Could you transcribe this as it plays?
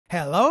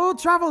Hello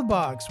Travel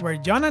Bugs, we're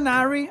John and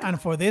Ari, and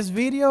for this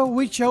video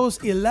we chose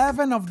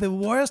 11 of the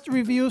worst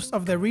reviews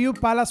of the Riu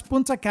Palace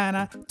Punta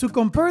Cana to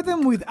compare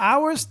them with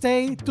our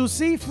stay to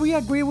see if we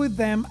agree with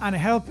them and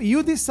help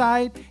you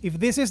decide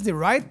if this is the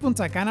right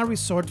Punta Cana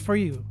resort for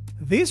you.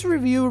 This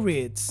review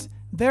reads,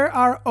 there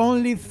are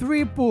only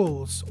 3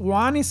 pools,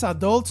 one is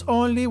adults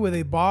only with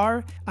a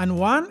bar and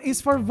one is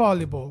for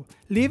volleyball,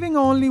 leaving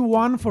only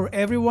one for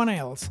everyone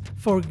else.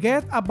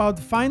 Forget about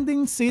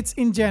finding seats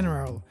in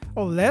general,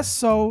 or less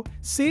so,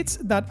 seats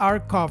that are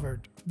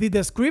covered. The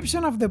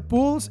description of the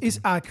pools is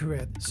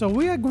accurate, so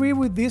we agree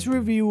with this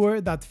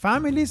reviewer that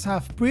families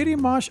have pretty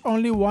much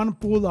only one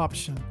pool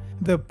option.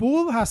 The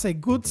pool has a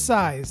good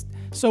size,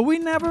 so we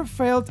never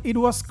felt it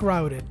was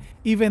crowded,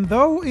 even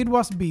though it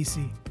was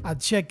busy.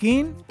 At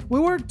check-in, we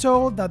were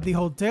told that the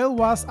hotel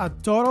was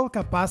at total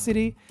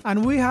capacity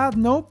and we had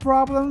no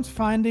problems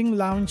finding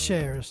lounge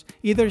chairs,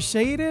 either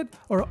shaded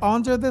or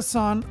under the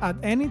sun at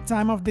any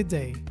time of the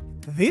day.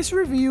 This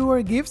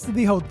reviewer gives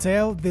the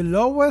hotel the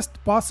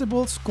lowest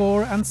possible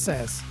score and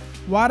says,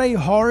 "What a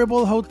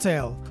horrible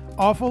hotel,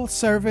 awful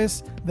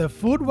service, the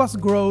food was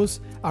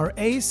gross, our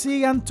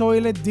AC and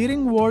toilet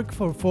didn't work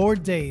for 4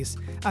 days,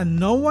 and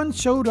no one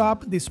showed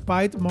up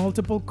despite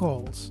multiple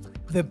calls."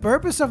 The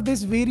purpose of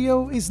this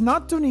video is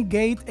not to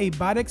negate a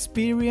bad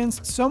experience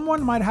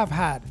someone might have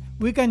had.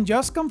 We can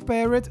just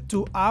compare it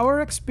to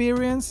our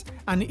experience,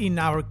 and in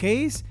our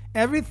case,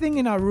 everything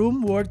in our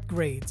room worked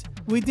great.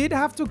 We did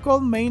have to call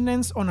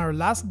maintenance on our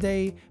last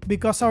day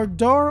because our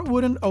door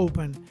wouldn't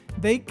open.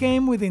 They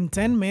came within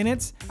 10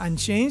 minutes and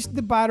changed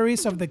the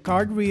batteries of the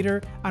card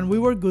reader and we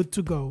were good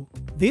to go.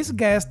 This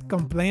guest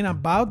complained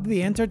about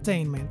the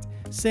entertainment,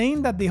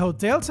 saying that the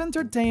hotel's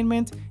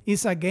entertainment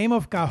is a game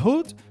of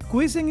Kahoot,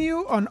 quizzing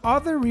you on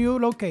other Riu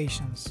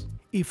locations.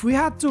 If we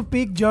had to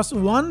pick just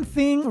one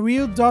thing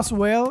Riu does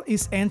well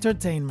is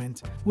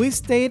entertainment. We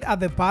stayed at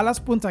the Palace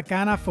Punta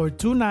Cana for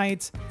 2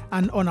 nights,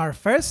 and on our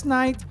first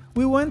night,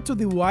 we went to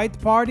the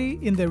White Party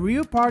in the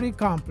Riu Party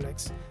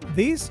Complex.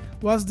 This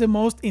was the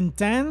most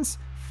intense,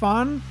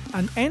 fun,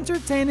 and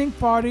entertaining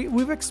party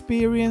we've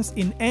experienced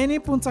in any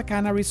Punta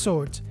Cana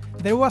resort.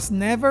 There was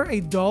never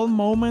a dull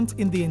moment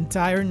in the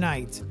entire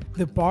night.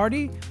 The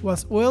party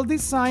was well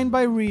designed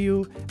by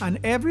Riu, and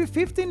every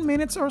 15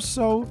 minutes or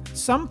so,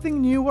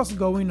 something new was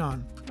going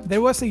on.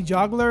 There was a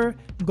juggler,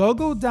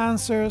 go-go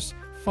dancers,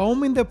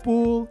 foam in the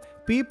pool,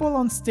 people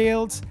on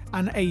stilts,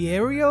 an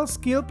aerial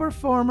skill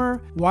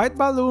performer, white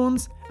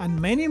balloons, and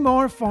many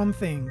more fun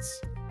things.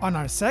 On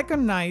our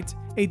second night,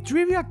 a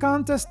trivia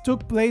contest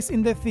took place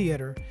in the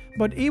theater,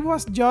 but it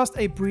was just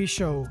a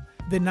pre-show.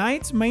 The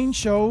night's main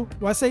show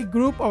was a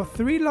group of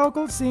 3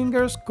 local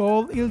singers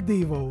called Il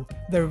Divo.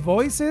 Their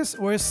voices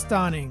were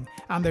stunning,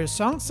 and their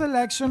song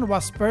selection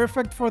was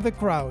perfect for the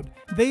crowd.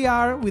 They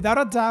are, without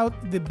a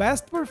doubt, the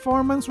best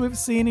performance we've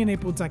seen in a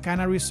Punta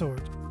Cana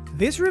resort.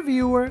 This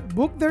reviewer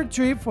booked their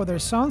trip for their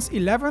son's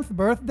 11th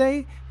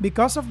birthday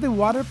because of the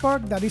water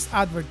park that is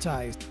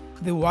advertised.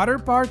 The water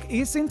park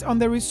isn't on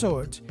the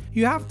resort.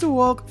 You have to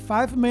walk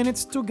 5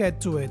 minutes to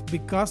get to it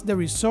because the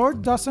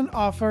resort doesn't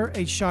offer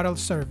a shuttle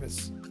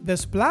service. The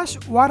Splash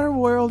Water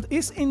World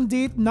is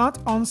indeed not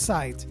on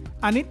site,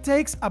 and it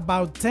takes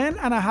about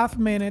 10.5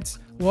 minutes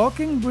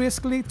walking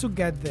briskly to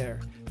get there.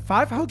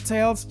 5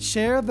 hotels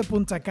share the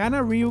Punta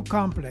Cana Riu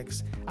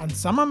complex, and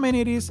some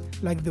amenities,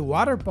 like the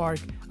water park,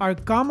 are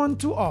common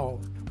to all.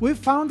 We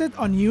found it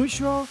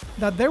unusual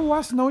that there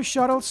was no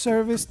shuttle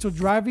service to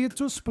drive you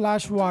to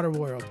Splash Water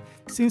World,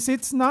 since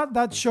it's not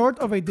that short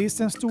of a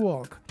distance to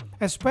walk,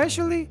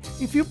 especially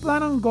if you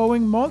plan on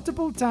going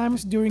multiple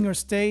times during your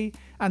stay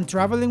and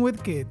traveling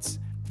with kids.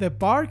 The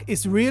park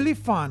is really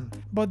fun,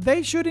 but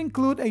they should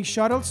include a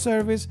shuttle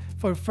service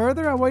for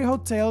further away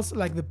hotels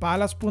like the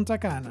Palace Punta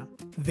Cana.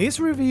 This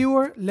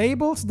reviewer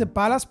labels the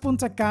Palace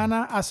Punta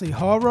Cana as a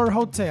horror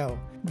hotel.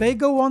 They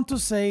go on to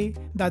say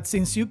that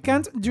since you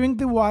can't drink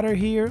the water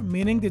here,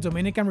 meaning the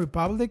Dominican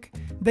Republic,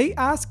 they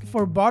ask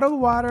for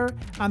bottled water,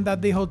 and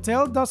that the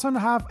hotel doesn't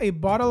have a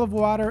bottle of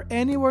water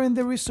anywhere in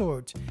the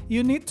resort.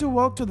 You need to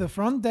walk to the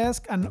front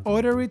desk and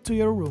order it to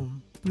your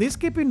room. Please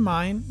keep in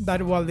mind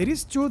that while it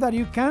is true that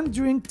you can't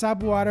drink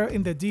tap water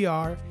in the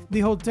DR, the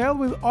hotel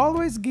will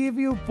always give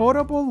you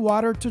potable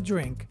water to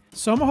drink.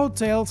 Some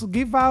hotels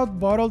give out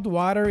bottled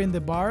water in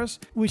the bars,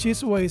 which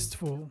is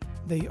wasteful.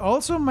 They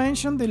also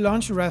mention the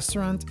lunch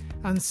restaurant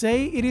and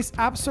say it is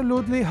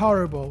absolutely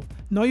horrible.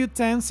 No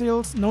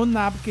utensils, no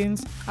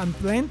napkins, and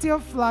plenty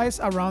of flies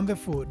around the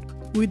food.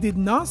 We did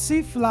not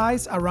see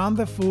flies around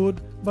the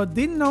food, but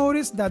did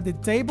notice that the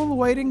table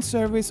waiting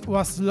service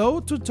was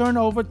slow to turn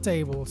over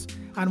tables,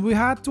 and we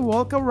had to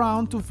walk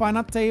around to find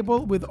a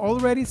table with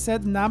already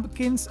set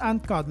napkins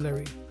and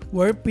cutlery.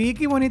 We're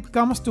picky when it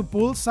comes to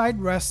poolside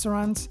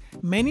restaurants.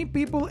 Many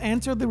people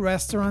enter the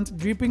restaurant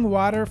dripping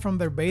water from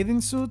their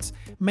bathing suits,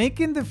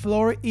 making the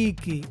floor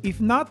icky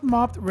if not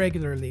mopped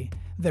regularly.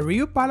 The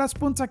Riu Palace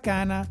Punta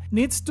Cana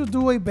needs to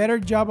do a better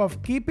job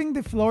of keeping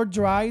the floor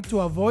dry to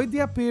avoid the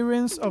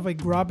appearance of a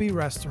grubby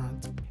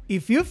restaurant.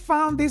 If you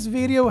found this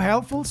video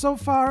helpful so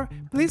far,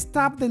 please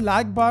tap the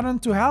like button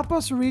to help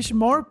us reach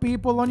more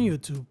people on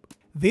YouTube.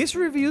 This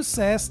review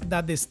says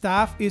that the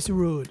staff is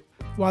rude.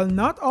 While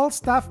not all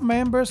staff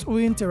members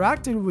we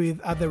interacted with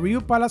at the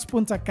Riu Palace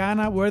Punta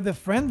Cana were the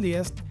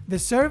friendliest, the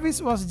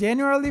service was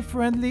generally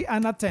friendly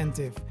and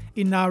attentive.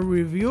 In our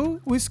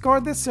review, we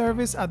scored the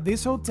service at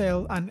this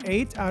hotel an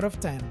 8 out of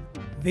 10.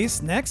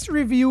 This next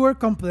reviewer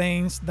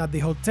complains that the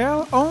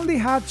hotel only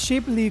had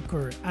cheap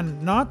liquor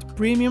and not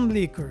premium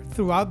liquor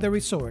throughout the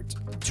resort.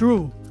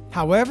 True.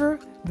 However,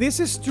 this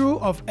is true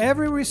of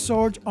every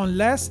resort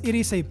unless it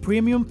is a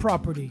premium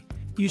property.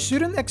 You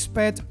shouldn't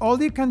expect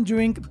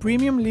all-you-can-drink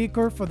premium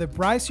liquor for the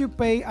price you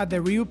pay at the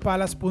Riu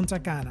Palace Punta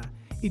Cana.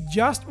 It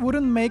just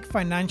wouldn't make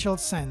financial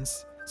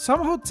sense.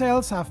 Some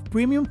hotels have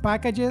premium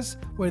packages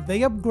where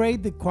they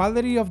upgrade the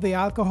quality of the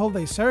alcohol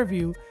they serve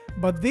you,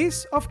 but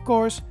this, of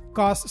course,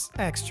 costs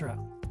extra.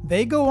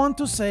 They go on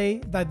to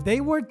say that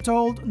they were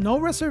told no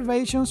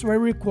reservations were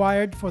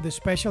required for the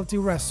specialty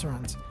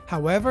restaurants.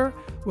 However,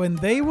 when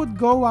they would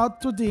go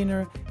out to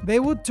dinner, they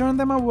would turn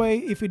them away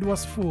if it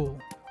was full.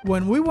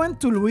 When we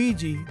went to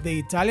Luigi, the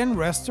Italian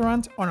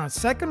restaurant, on our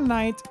second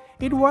night,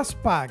 it was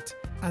packed,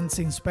 and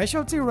since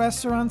specialty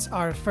restaurants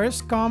are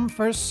first come,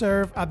 first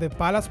serve at the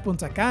Palace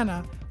Punta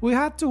Cana, we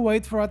had to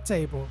wait for a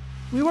table.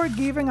 We were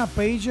given a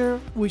pager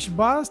which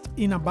buzzed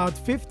in about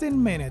 15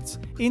 minutes,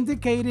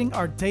 indicating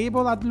our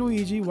table at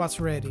Luigi was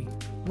ready.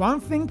 One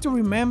thing to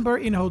remember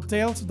in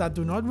hotels that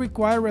do not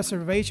require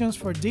reservations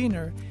for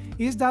dinner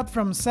is that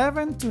from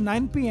 7 to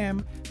 9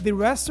 p.m. the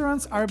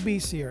restaurants are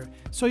busier,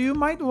 so you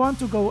might want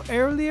to go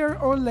earlier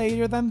or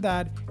later than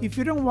that if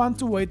you don't want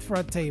to wait for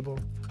a table.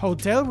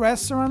 Hotel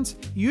restaurants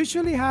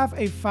usually have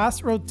a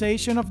fast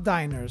rotation of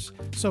diners,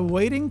 so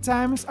waiting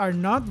times are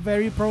not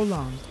very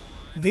prolonged.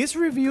 This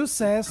review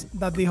says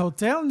that the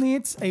hotel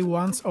needs a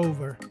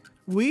once-over.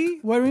 We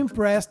were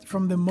impressed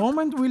from the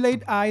moment we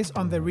laid eyes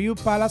on the Riu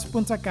Palace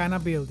Punta Cana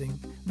building.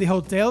 The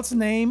hotel's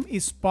name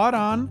is spot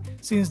on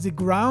since the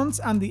grounds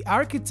and the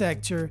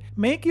architecture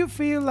make you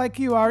feel like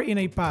you are in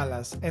a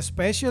palace,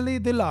 especially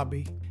the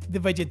lobby. The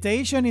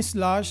vegetation is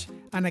lush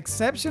and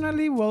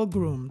exceptionally well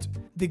groomed.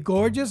 The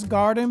gorgeous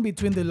garden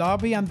between the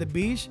lobby and the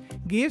beach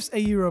gives a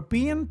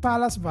European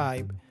palace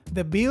vibe.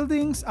 The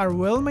buildings are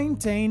well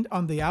maintained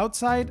on the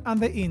outside and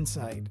the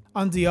inside.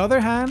 On the other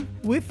hand,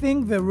 we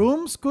think the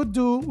rooms could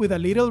do with a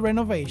little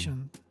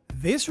renovation.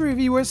 This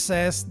reviewer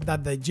says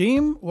that the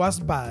gym was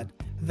bad.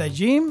 The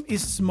gym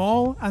is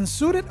small and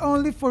suited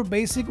only for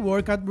basic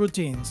workout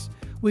routines.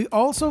 We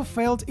also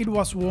felt it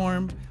was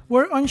warm.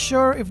 We're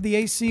unsure if the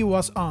AC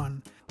was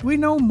on. We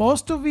know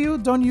most of you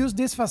don't use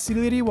this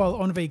facility while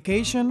on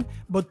vacation,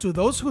 but to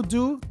those who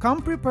do,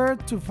 come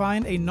prepared to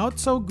find a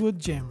not-so-good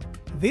gym.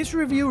 This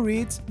review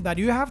reads that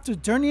you have to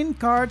turn in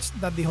cards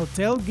that the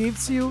hotel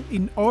gives you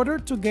in order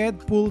to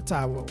get pool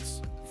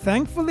towels.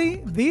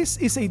 Thankfully, this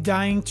is a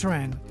dying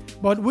trend,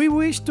 but we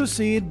wish to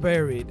see it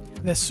buried.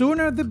 The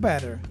sooner the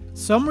better.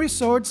 Some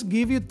resorts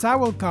give you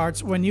towel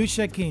cards when you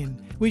check in,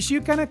 which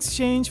you can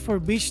exchange for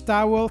beach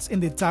towels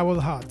in the towel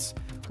huts.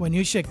 When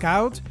you check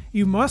out,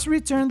 you must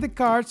return the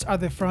cards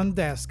at the front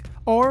desk,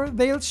 or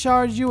they'll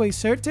charge you a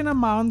certain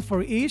amount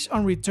for each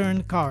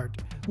unreturned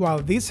card. While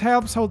this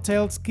helps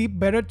hotels keep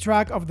better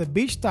track of the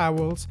beach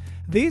towels,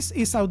 this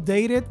is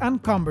outdated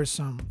and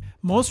cumbersome.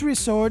 Most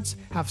resorts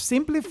have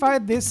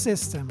simplified this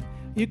system.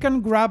 You can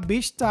grab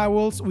beach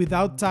towels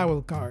without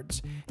towel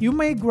cards. You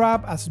may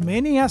grab as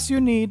many as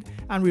you need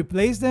and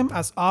replace them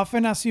as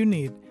often as you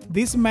need.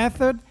 This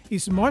method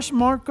is much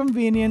more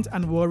convenient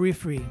and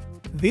worry-free.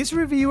 This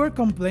reviewer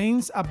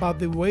complains about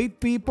the wait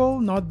people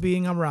not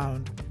being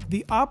around.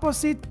 The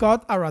opposite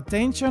caught our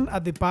attention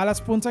at the Palace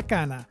Punta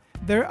Cana.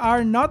 There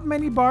are not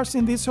many bars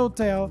in this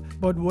hotel,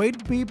 but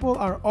wait people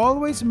are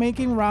always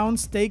making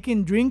rounds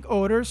taking drink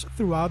orders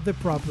throughout the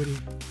property.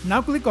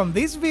 Now click on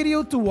this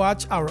video to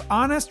watch our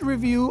honest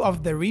review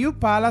of the Riu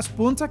Palace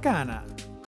Punta Cana.